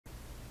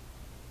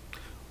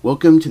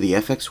Welcome to the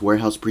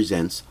FXwarehouse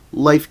Presents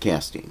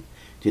Lifecasting.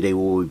 Today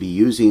we will be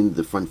using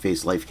the front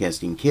face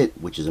lifecasting kit,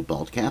 which is a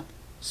bald cap,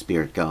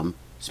 spirit gum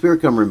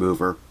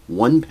remover,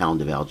 1 pound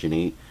of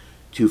alginate,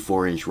 2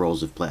 4-inch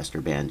rolls of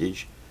plaster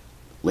bandage,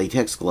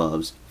 latex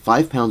gloves,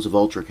 5 pounds of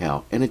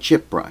ultracal, and a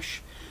chip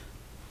brush.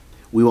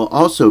 We will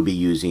also be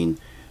using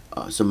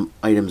some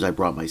items I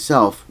brought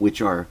myself,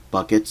 which are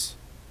buckets,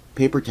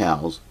 paper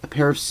towels, a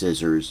pair of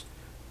scissors,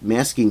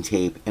 masking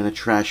tape, and a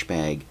trash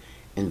bag,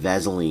 and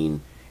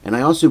Vaseline. And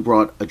I also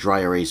brought a dry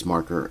erase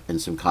marker and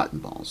some cotton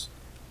balls.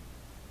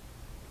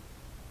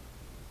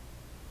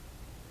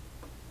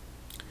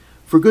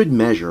 For good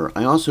measure,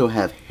 I also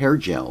have hair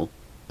gel,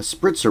 a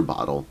spritzer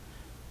bottle,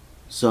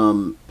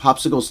 some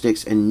popsicle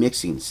sticks, and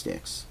mixing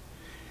sticks.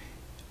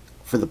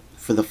 For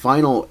the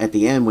final, at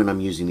the end when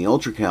I'm using the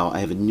ultracal, I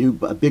have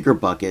a bigger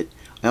bucket.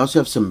 I also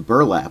have some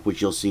burlap,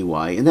 which you'll see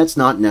why, and that's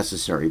not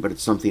necessary, but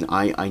it's something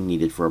I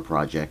needed for a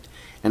project.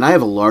 And I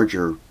have a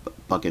larger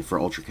bucket for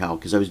ultracal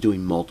because I was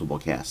doing multiple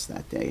casts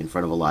that day in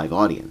front of a live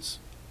audience.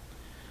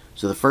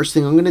 So the first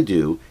thing I'm going to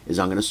do is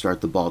I'm going to start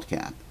the bald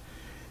cap.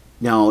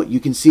 Now you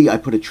can see I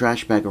put a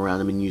trash bag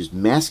around him and used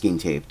masking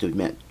tape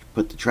to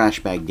put the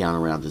trash bag down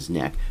around his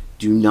neck.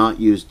 Do not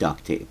use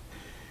duct tape.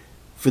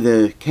 For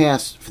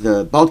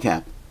the bald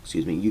cap,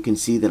 you can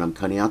see that I'm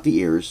cutting out the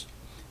ears,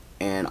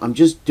 and I'm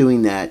just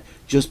doing that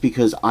just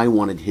because I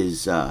wanted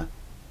the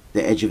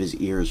edge of his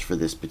ears for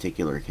this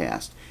particular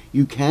cast.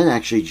 You can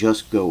actually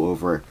just go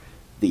over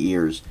the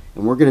ears,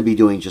 and we're going to be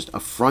doing just a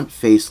front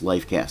face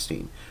life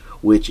casting,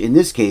 which in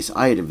this case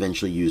I had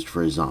eventually used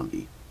for a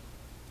zombie.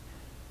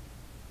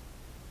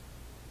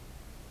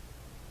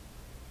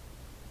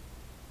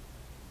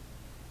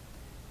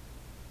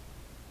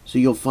 So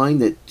you'll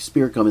find that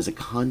spirit gum is a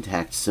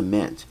contact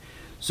cement.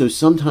 So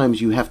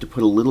sometimes you have to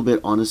put a little bit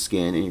on the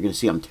skin, and you're going to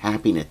see I'm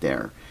tapping it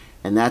there.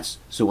 And that's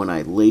so when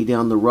I lay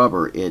down the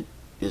rubber, it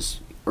is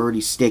already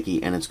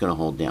sticky and it's going to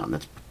hold down.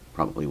 That's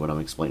probably what I'm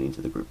explaining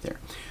to the group there.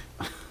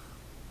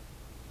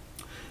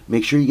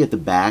 Make sure you get the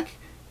back,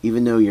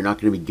 even though you're not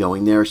going to be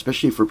going there,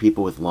 especially for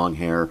people with long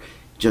hair.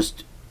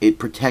 It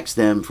protects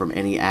them from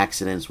any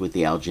accidents with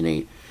the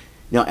alginate.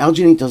 Now,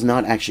 alginate does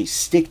not actually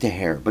stick to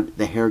hair, but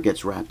the hair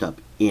gets wrapped up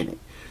in it.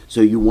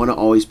 So you want to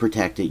always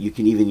protect it. You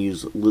can even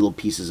use little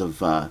pieces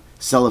of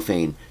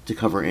cellophane to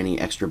cover any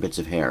extra bits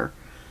of hair.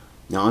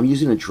 Now I'm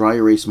using a dry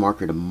erase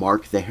marker to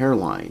mark the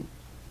hairline,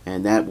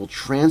 and that will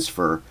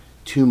transfer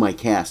to my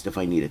cast if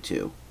I need it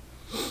to.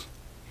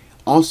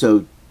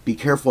 Also, be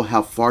careful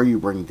how far you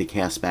bring the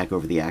cast back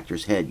over the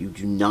actor's head. You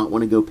do not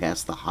want to go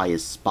past the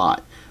highest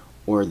spot,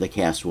 or the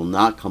cast will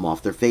not come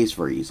off their face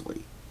very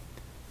easily.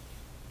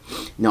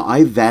 Now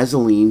I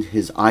Vaselined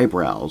his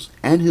eyebrows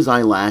and his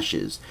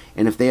eyelashes,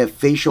 and if they have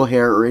facial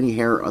hair or any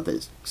hair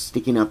that's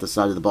sticking out the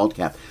side of the bald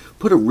cap,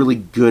 put a really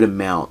good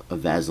amount of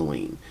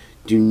Vaseline.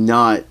 Do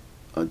not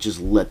just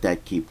let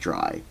that keep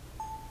dry.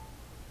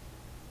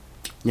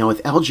 Now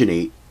with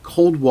alginate,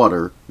 cold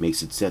water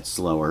makes it set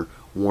slower,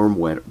 warm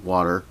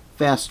water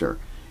faster.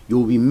 You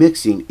will be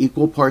mixing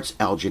equal parts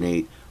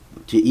alginate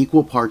to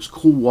equal parts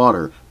cool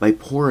water by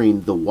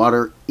pouring the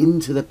water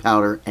into the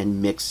powder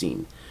and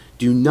mixing.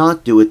 Do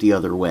not do it the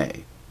other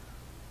way.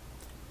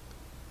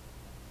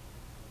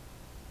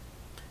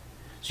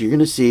 So you're going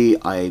to see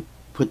I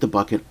put the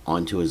bucket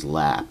onto his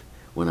lap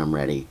when I'm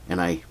ready, and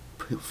I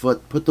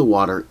put the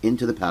water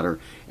into the powder,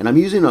 and I'm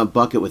using a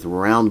bucket with a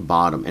round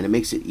bottom, and it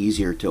makes it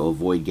easier to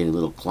avoid getting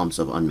little clumps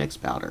of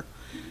unmixed powder.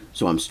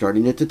 So I'm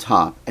starting at the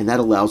top, and that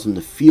allows them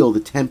to feel the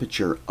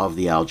temperature of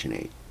the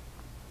alginate.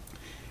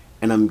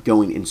 And I'm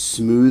going in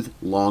smooth,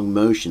 long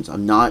motions.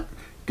 I'm not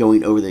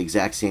going over the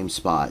exact same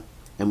spot.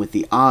 And with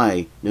the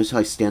eye, notice how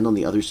I stand on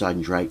the other side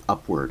and drag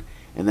upward.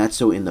 And that's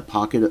so in the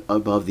pocket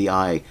above the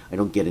eye, I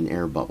don't get an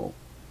air bubble.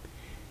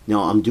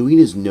 Now I'm doing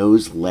his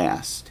nose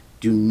last.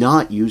 Do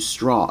not use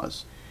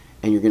straws.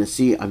 And you're going to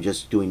see I'm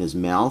just doing his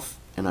mouth,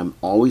 and I'm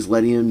always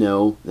letting him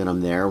know that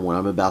I'm there, what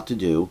I'm about to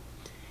do.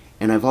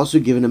 And I've also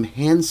given him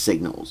hand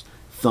signals.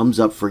 Thumbs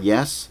up for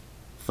yes,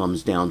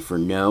 thumbs down for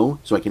no,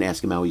 so I can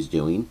ask him how he's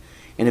doing.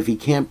 And if he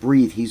can't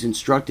breathe, he's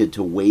instructed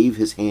to wave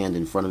his hand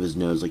in front of his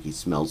nose like he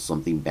smells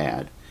something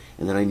bad.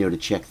 And then I know to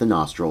check the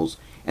nostrils.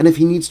 And if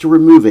he needs to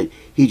remove it,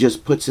 he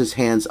just puts his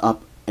hands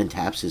up and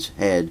taps his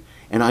head.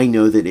 And I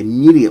know that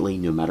immediately,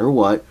 no matter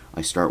what,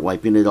 I start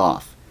wiping it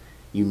off.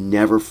 You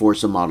never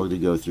force a model to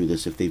go through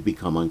this if they've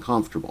become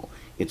uncomfortable.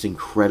 It's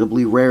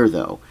incredibly rare,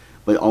 though.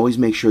 But always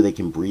make sure they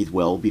can breathe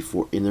well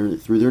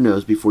through their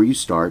nose before you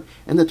start,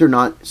 and that they're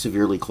not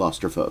severely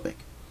claustrophobic.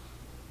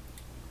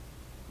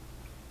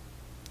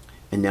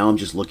 And now I'm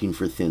just looking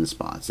for thin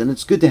spots. And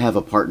it's good to have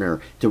a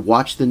partner to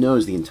watch the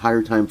nose the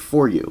entire time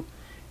for you.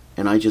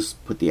 And I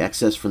just put the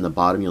excess from the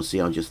bottom. You'll see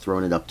I'm just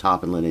throwing it up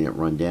top and letting it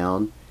run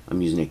down.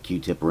 I'm using a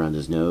Q-tip around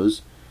his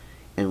nose.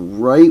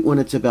 And right when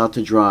it's about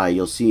to dry,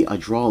 you'll see I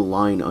draw a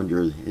line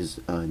under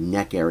his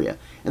neck area.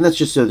 And that's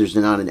just so there's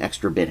not an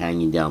extra bit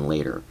hanging down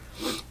later.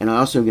 And I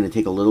also am going to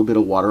take a little bit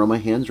of water on my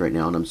hands right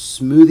now, and I'm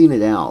smoothing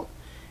it out.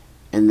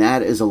 And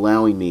that is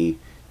allowing me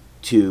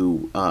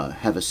to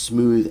have a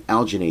smooth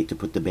alginate to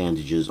put the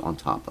bandages on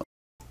top of.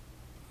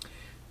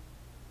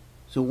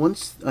 So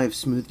once I've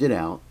smoothed it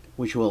out,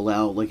 which will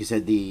allow, like I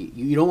said,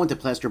 you don't want the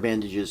plaster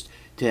bandages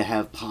to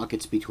have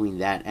pockets between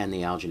that and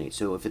the alginate.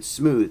 So if it's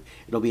smooth,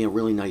 it'll be a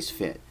really nice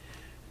fit.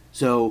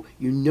 So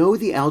you know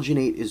the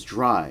alginate is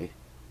dry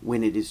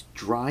when it is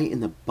dry in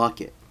the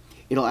bucket.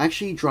 It'll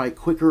actually dry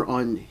quicker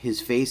on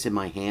his face and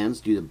my hands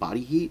due to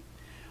body heat,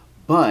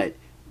 but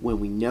when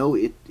we know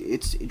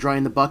it's dry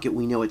in the bucket,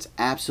 we know it's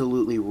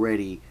absolutely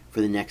ready for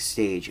the next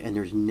stage, and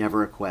there's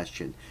never a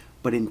question.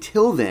 But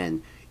until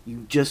then,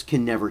 you just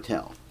can never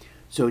tell.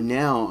 So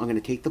now I'm going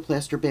to take the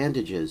plaster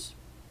bandages,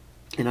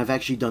 and I've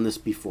actually done this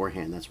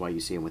beforehand. That's why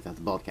you see them without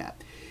the ball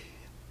cap.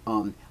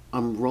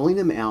 I'm rolling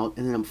them out,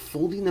 and then I'm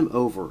folding them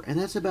over, and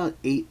that's about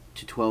 8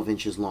 to 12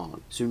 inches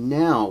long. So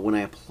now when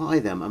I apply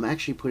them, I'm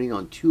actually putting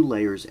on 2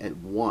 layers at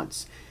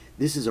once.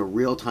 This is a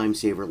real time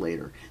saver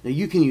later. Now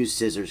you can use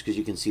scissors because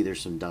you can see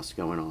there's some dust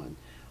going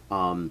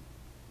on.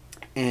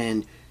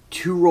 And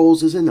 2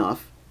 rolls is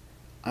enough.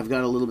 I've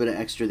got a little bit of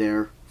extra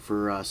there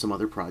for some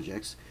other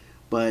projects,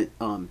 but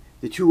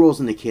the 2 rolls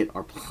in the kit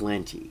are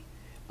plenty.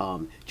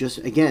 Just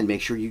again,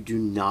 make sure you do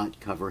not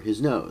cover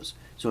his nose.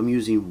 So I'm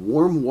using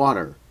warm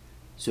water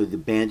so the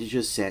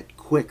bandages set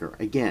quicker.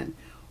 Again,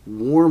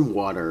 warm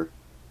water,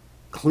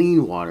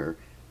 clean water,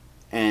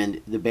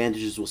 and the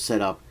bandages will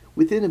set up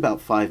within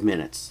about 5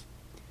 minutes.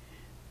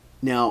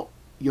 Now,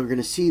 you're going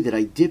to see that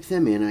I dip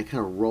them in, I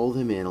kind of roll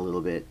them in a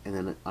little bit, and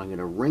then I'm going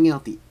to wring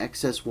out the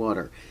excess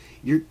water.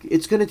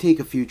 It's going to take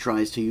a few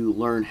tries till you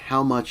learn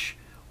how much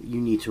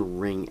you need to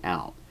wring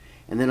out.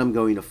 And then I'm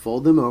going to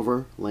fold them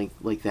over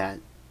like that.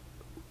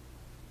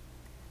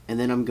 And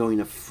then I'm going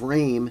to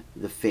frame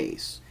the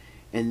face.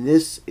 And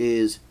this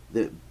is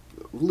the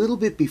little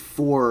bit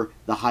before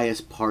the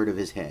highest part of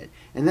his head.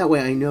 And that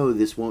way I know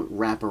this won't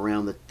wrap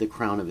around the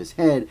crown of his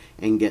head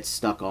and get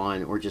stuck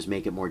on or just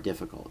make it more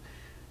difficult.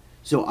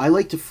 So I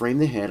like to frame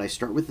the head. I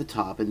start with the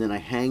top, and then I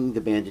hang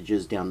the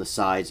bandages down the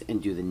sides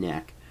and do the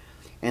neck.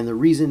 And the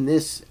reason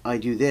I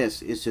do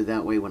this is so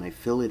that way when I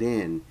fill it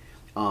in,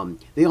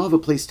 they all have a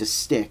place to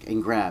stick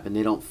and grab, and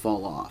they don't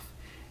fall off.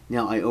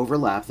 Now I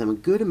overlap them a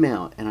good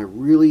amount, and I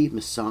really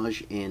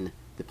massage in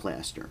the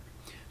plaster.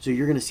 So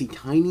you're going to see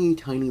tiny,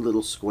 tiny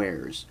little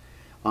squares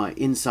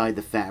inside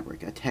the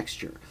fabric, a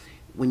texture.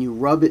 When you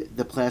rub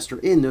the plaster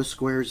in, those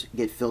squares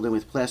get filled in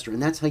with plaster,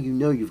 and that's how you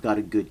know you've got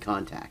a good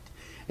contact.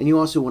 And you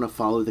also want to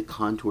follow the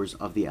contours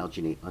of the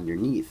alginate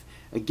underneath.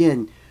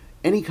 Again,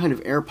 any kind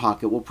of air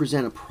pocket will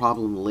present a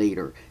problem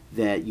later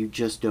that you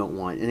just don't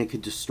want, and it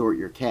could distort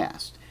your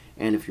cast.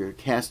 And if your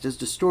cast is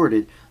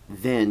distorted,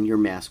 then your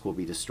mask will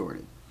be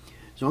distorted.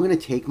 So I'm going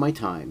to take my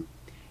time,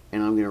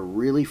 and I'm going to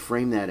really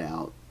frame that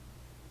out.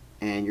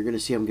 And you're going to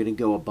see I'm going to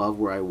go above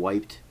where I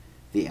wiped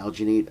the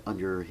alginate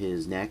under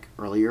his neck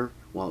earlier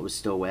while it was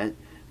still wet,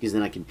 because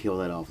then I can peel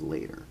that off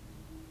later.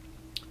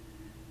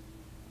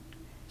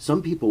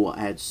 Some people will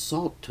add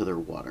salt to their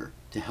water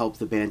to help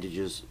the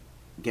bandages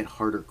get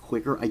harder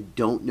quicker. I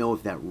don't know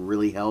if that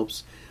really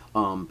helps,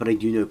 but I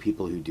do know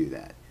people who do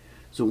that.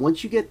 So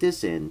once you get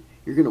this in,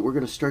 we're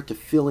going to start to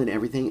fill in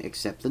everything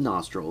except the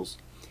nostrils.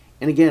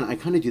 And again, I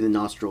kind of do the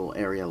nostril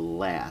area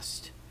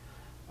last.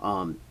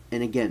 And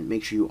again,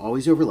 make sure you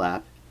always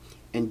overlap,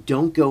 and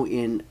don't go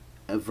in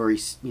a very,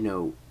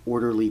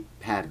 orderly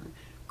pattern.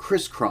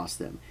 Crisscross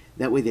them.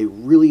 That way they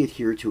really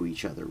adhere to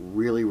each other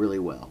really, really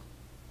well.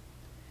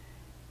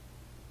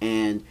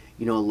 And,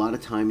 a lot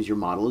of times your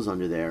model is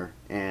under there,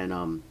 and,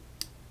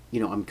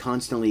 I'm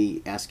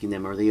constantly asking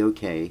them, are they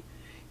okay?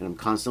 And I'm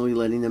constantly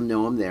letting them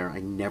know I'm there.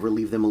 I never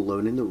leave them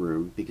alone in the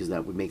room because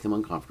that would make them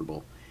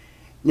uncomfortable.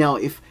 Now,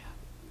 if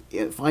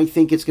I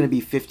think it's going to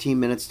be 15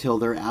 minutes till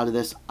they're out of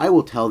this, I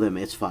will tell them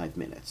it's 5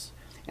 minutes.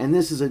 And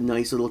this is a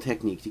nice little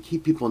technique to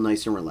keep people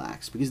nice and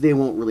relaxed, because they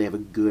won't really have a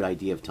good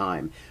idea of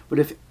time. But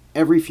if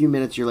every few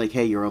minutes you're like,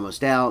 hey, you're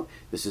almost out,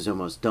 this is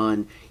almost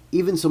done,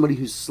 even somebody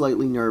who's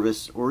slightly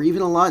nervous or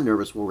even a lot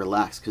nervous will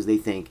relax because they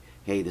think,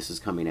 hey, this is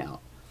coming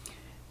out.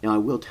 Now I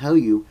will tell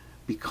you,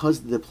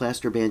 because the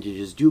plaster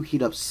bandages do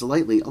heat up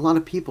slightly, a lot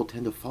of people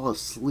tend to fall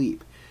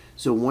asleep.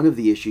 So one of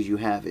the issues you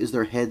have is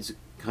their heads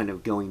kind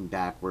of going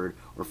backward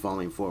or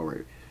falling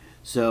forward.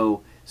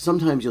 So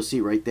sometimes you'll see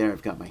right there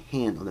I've got my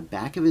hand on the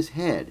back of his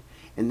head,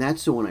 and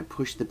that's so when I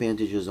push the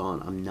bandages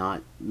on, I'm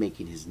not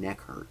making his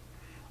neck hurt.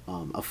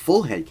 A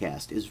full head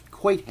cast is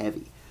quite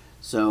heavy,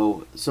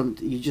 so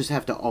you just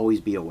have to always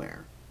be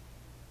aware.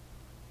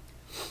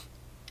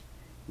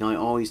 Now I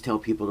always tell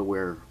people to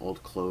wear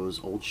old clothes,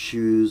 old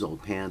shoes,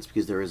 old pants,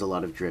 because there is a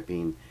lot of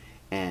dripping,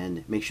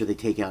 and make sure they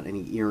take out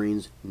any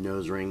earrings,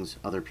 nose rings,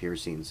 other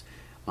piercings,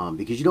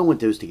 because you don't want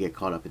those to get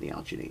caught up in the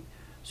alginate.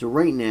 So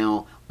right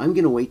now, I'm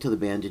going to wait till the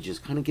bandages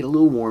kind of get a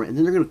little warm, and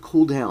then they're going to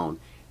cool down,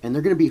 and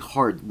they're going to be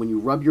hard. When you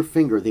rub your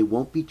finger, they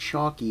won't be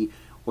chalky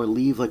or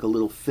leave like a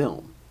little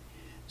film.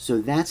 So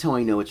that's how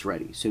I know it's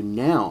ready. So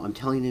now I'm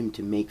telling him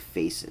to make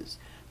faces.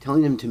 I'm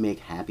telling him to make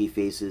happy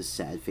faces,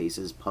 sad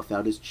faces, puff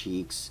out his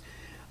cheeks,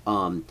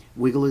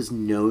 wiggle his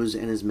nose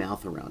and his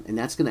mouth around. And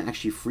that's going to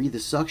actually free the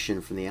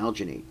suction from the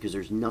alginate because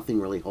there's nothing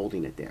really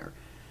holding it there.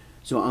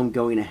 So I'm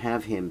going to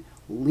have him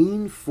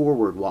lean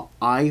forward while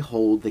I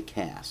hold the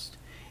cast.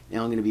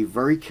 Now I'm going to be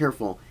very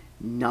careful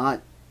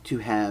not to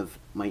have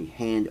my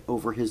hand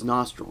over his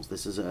nostrils.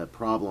 This is a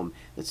problem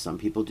that some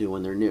people do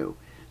when they're new.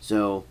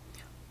 So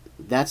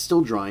that's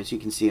still drying, so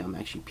you can see I'm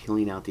actually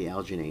peeling out the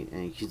alginate,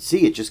 and you can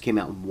see it just came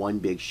out in one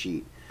big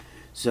sheet.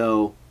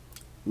 So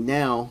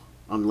now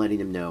I'm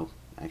letting him know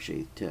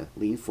actually to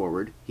lean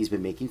forward. He's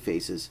been making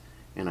faces,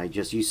 and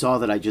you saw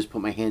that I just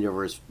put my hand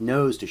over his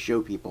nose to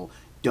show people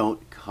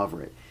don't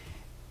cover it.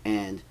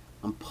 And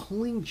I'm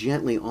pulling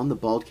gently on the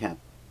bald cap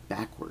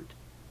backward,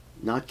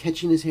 not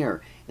catching his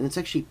hair, and it's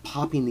actually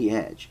popping the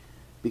edge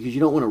because you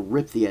don't want to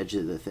rip the edge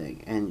of the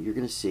thing, and you're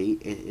going to see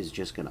it is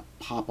just going to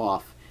pop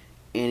off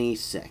any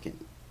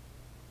second.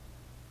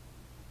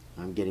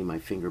 I'm getting my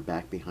finger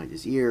back behind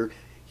his ear.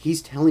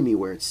 He's telling me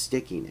where it's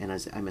sticking, and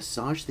as I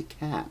massage the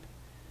cap,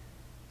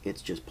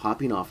 it's just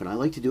popping off, and I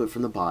like to do it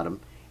from the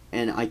bottom,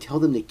 and I tell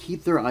them to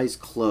keep their eyes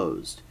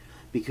closed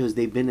because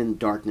they've been in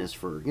darkness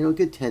for, a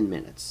good 10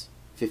 minutes,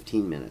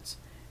 15 minutes,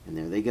 and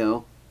there they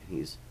go.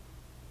 He's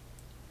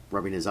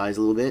rubbing his eyes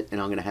a little bit,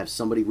 and I'm going to have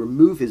somebody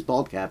remove his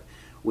bald cap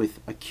with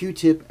a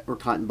Q-tip or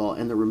cotton ball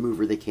and the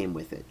remover that came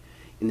with it.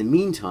 In the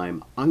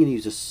meantime, I'm going to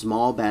use a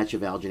small batch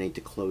of alginate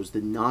to close the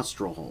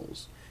nostril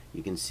holes.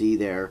 You can see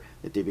there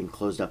that they've been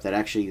closed up. That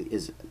actually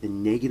is the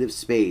negative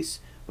space,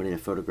 but in a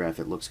photograph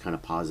it looks kind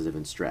of positive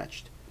and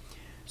stretched.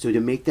 So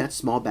to make that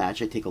small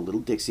batch, I take a little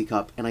Dixie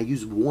cup and I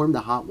use warm to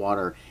hot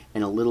water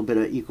and a little bit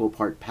of equal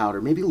part powder,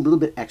 maybe a little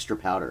bit extra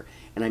powder,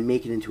 and I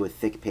make it into a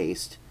thick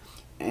paste,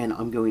 and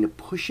I'm going to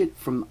push it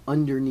from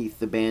underneath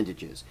the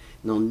bandages.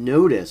 And you'll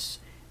notice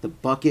the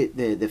bucket,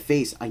 the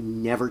face, I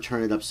never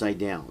turn it upside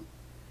down,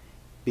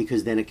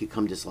 because then it could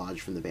come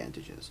dislodged from the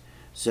bandages.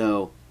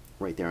 So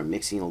right there I'm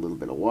mixing a little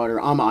bit of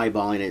water. I'm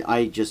eyeballing it.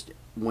 I just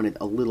wanted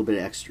a little bit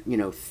extra,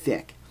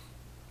 thick.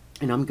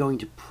 And I'm going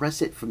to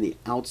press it from the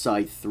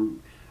outside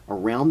through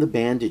around the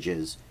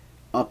bandages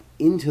up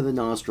into the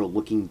nostril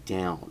looking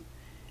down.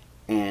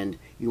 And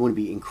you want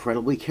to be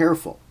incredibly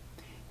careful.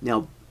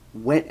 Now,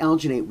 wet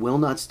alginate will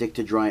not stick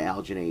to dry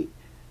alginate,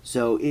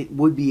 so I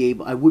would be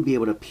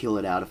able to peel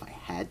it out if I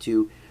had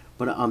to,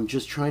 but I'm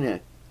just trying to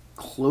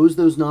close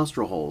those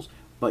nostril holes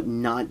but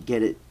not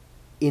get it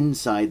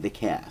inside the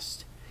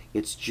cast.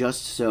 It's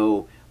just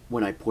so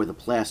when I pour the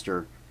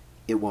plaster,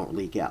 it won't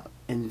leak out.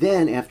 And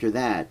then after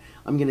that,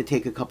 I'm going to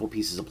take a couple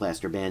pieces of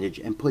plaster bandage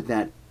and put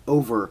that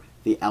over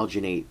the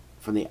alginate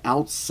from the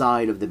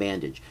outside of the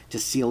bandage to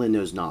seal in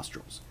those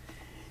nostrils.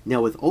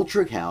 Now with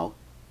Ultra Cal,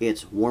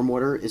 it's warm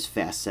water is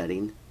fast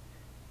setting,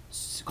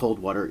 cold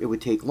water it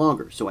would take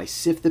longer. So I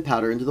sift the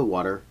powder into the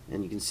water,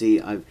 and you can see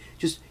I'm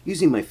just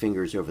using my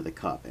fingers over the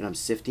cup, and I'm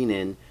sifting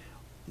in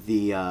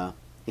the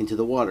into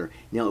the water.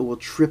 Now it will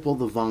triple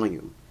the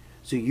volume.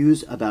 So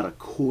use about a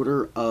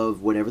quarter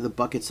of whatever the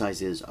bucket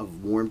size is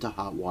of warm to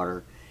hot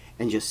water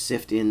and just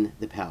sift in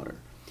the powder.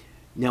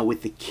 Now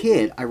with the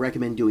kit, I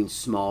recommend doing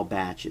small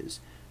batches.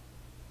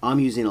 I'm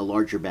using a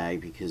larger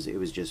bag because it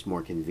was just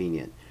more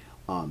convenient.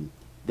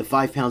 The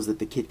 5 pounds that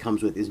the kit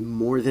comes with is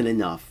more than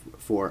enough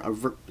for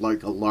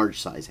a large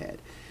size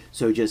head.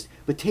 So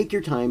but take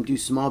your time, do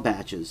small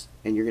batches,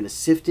 and you're going to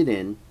sift it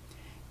in.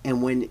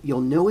 And when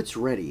you'll know it's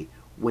ready,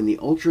 when the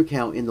Ultra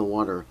Cal in the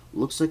water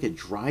looks like a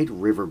dried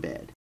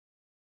riverbed.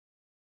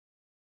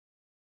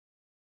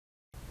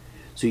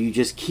 So you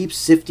just keep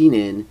sifting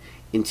in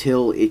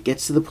until it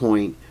gets to the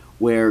point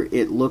where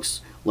it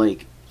looks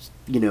like,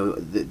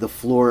 the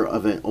floor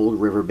of an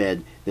old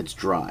riverbed that's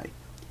dry.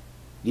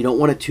 You don't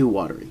want it too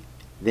watery.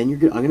 Then I'm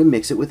going to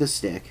mix it with a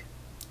stick,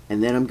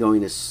 and then I'm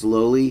going to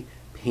slowly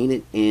paint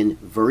it in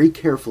very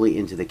carefully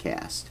into the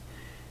cast.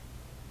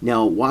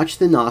 Now watch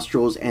the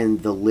nostrils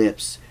and the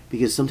lips,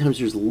 because sometimes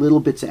there's little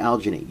bits of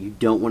alginate. You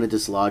don't want to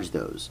dislodge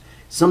those.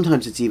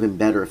 Sometimes it's even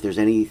better if there's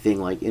anything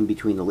like in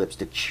between the lips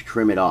to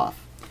trim it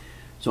off.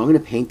 So I'm going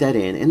to paint that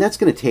in, and that's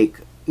going to take,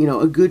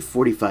 a good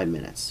 45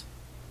 minutes.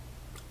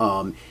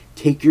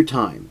 Take your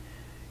time.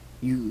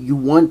 You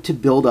want to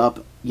build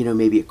up,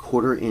 maybe a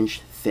 1/4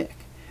 inch thick,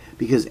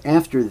 because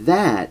after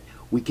that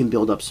we can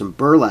build up some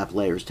burlap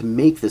layers to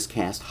make this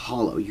cast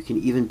hollow. You can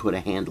even put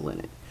a handle in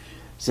it.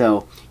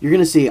 So you're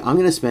going to see I'm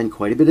going to spend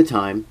quite a bit of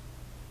time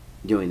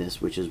doing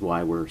this, which is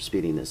why we're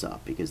speeding this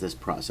up, because this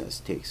process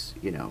takes,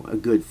 a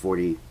good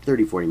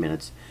 30-40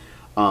 minutes.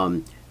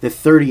 The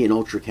 30 in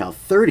Ultra Cal,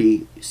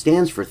 30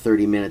 stands for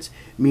 30 minutes,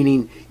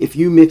 meaning if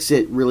you mix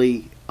it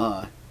really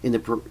in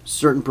the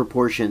certain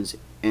proportions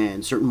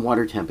and certain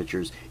water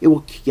temperatures, it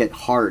will get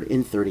hard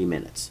in 30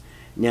 minutes.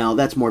 Now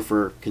that's more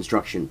for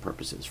construction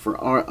purposes. For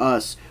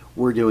us,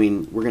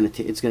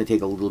 it's going to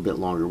take a little bit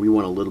longer. We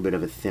want a little bit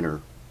of a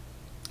thinner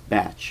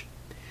batch.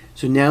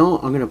 So now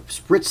I'm going to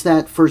spritz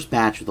that first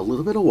batch with a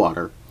little bit of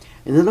water,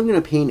 and then I'm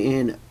going to paint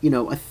in,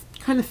 a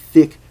kind of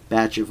thick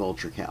batch of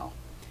Ultra Cal.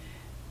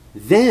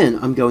 Then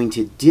I'm going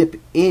to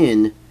dip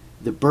in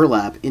the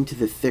burlap into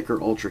the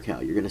thicker Ultra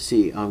Cal. You're going to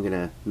see I'm going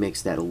to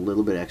mix that a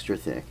little bit extra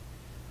thick.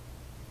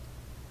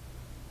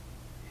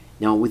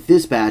 Now with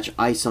this batch,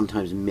 I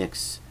sometimes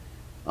mix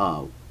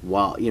while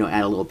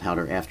add a little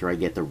powder after I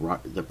get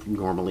the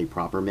normally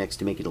proper mix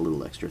to make it a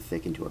little extra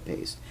thick into a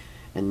paste.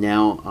 And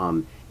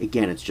now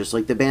again, it's just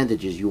like the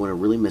bandages. You want to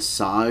really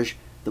massage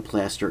the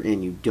plaster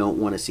in. You don't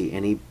want to see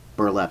any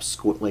burlap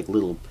like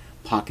little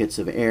pockets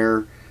of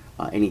air,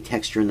 any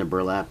texture in the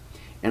burlap.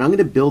 And I'm going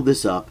to build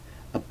this up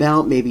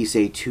about maybe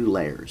say 2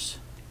 layers.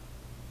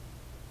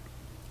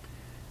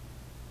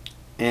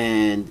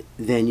 And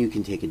then you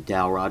can take a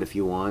dowel rod if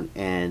you want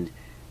and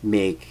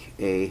make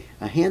a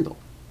handle.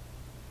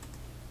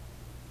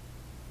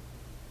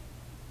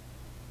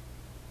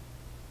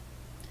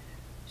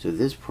 So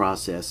this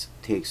process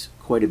takes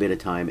quite a bit of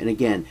time. And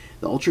again,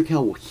 the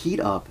UltraCal will heat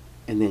up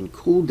and then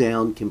cool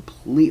down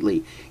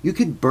completely. You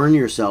could burn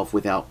yourself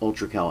without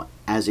UltraCal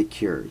as it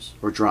cures,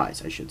 or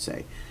dries, I should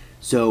say.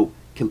 So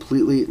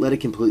let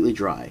it completely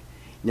dry.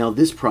 Now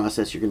this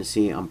process, you're going to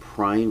see I'm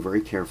prying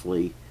very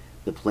carefully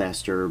the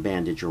plaster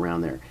bandage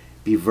around there.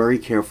 Be very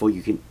careful.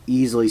 You can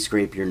easily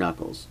scrape your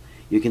knuckles.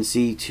 You can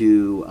see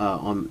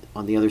on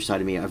the other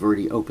side of me, I've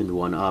already opened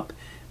one up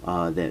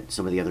that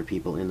some of the other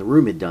people in the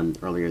room had done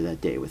earlier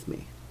that day with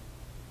me.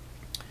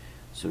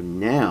 So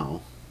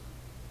now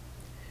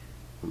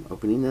I'm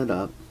opening that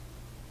up.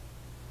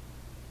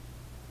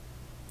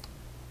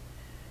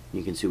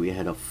 You can see we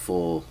had a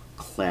full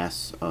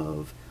class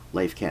of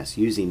Lifecast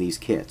using these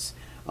kits.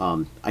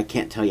 I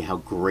can't tell you how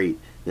great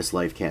this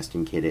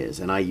Lifecasting kit is,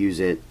 and I use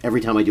it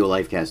every time I do a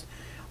Lifecast.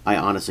 I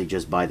honestly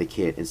just buy the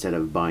kit instead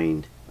of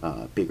buying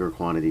bigger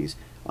quantities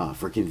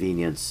for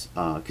convenience,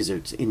 because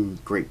it's in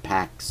great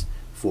packs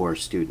for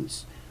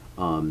students.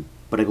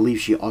 But I believe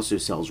she also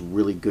sells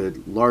really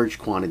good large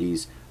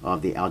quantities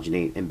of the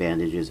alginate and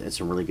bandages at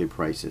some really good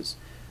prices.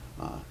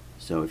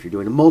 So if you're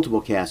doing a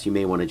multiple cast, you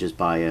may want to just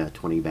buy a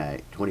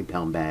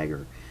 20-pound bag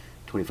or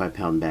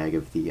 25-pound bag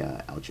of the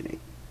alginate.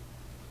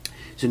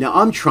 So now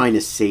I'm trying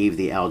to save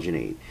the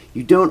alginate.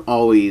 You don't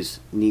always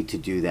need to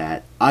do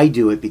that. I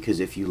do it because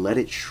if you let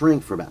it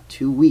shrink for about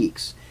 2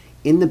 weeks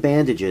in the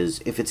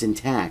bandages, if it's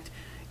intact,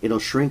 it'll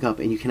shrink up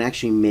and you can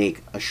actually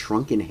make a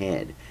shrunken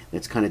head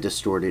that's kind of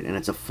distorted, and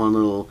it's a fun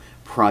little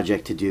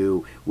project to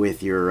do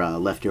with your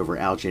leftover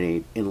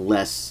alginate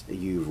unless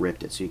you've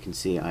ripped it. So you can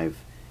see I've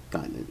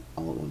gotten it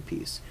all in one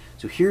piece.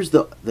 So here's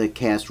the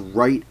cast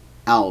right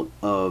out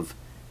of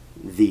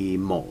the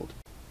mold.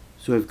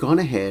 So I've gone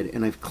ahead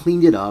and I've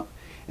cleaned it up,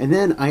 and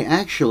then I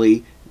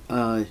actually,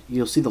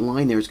 you'll see the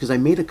line there is because I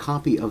made a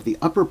copy of the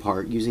upper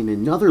part using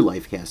another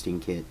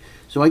Lifecasting kit,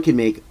 so I can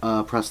make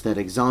a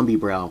prosthetic zombie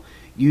brow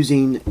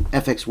using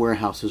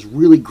FXwarehouse's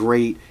really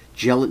great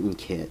gelatin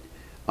kit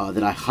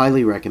that I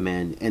highly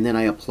recommend. And then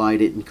I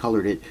applied it and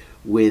colored it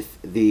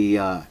with the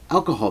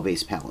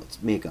alcohol-based palettes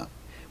makeup,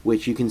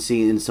 which you can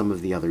see in some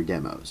of the other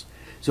demos.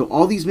 So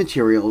all these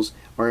materials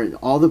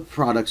all the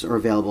products are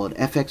available at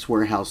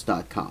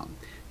FXwarehouse.com.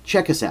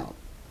 Check us out.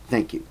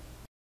 Thank you.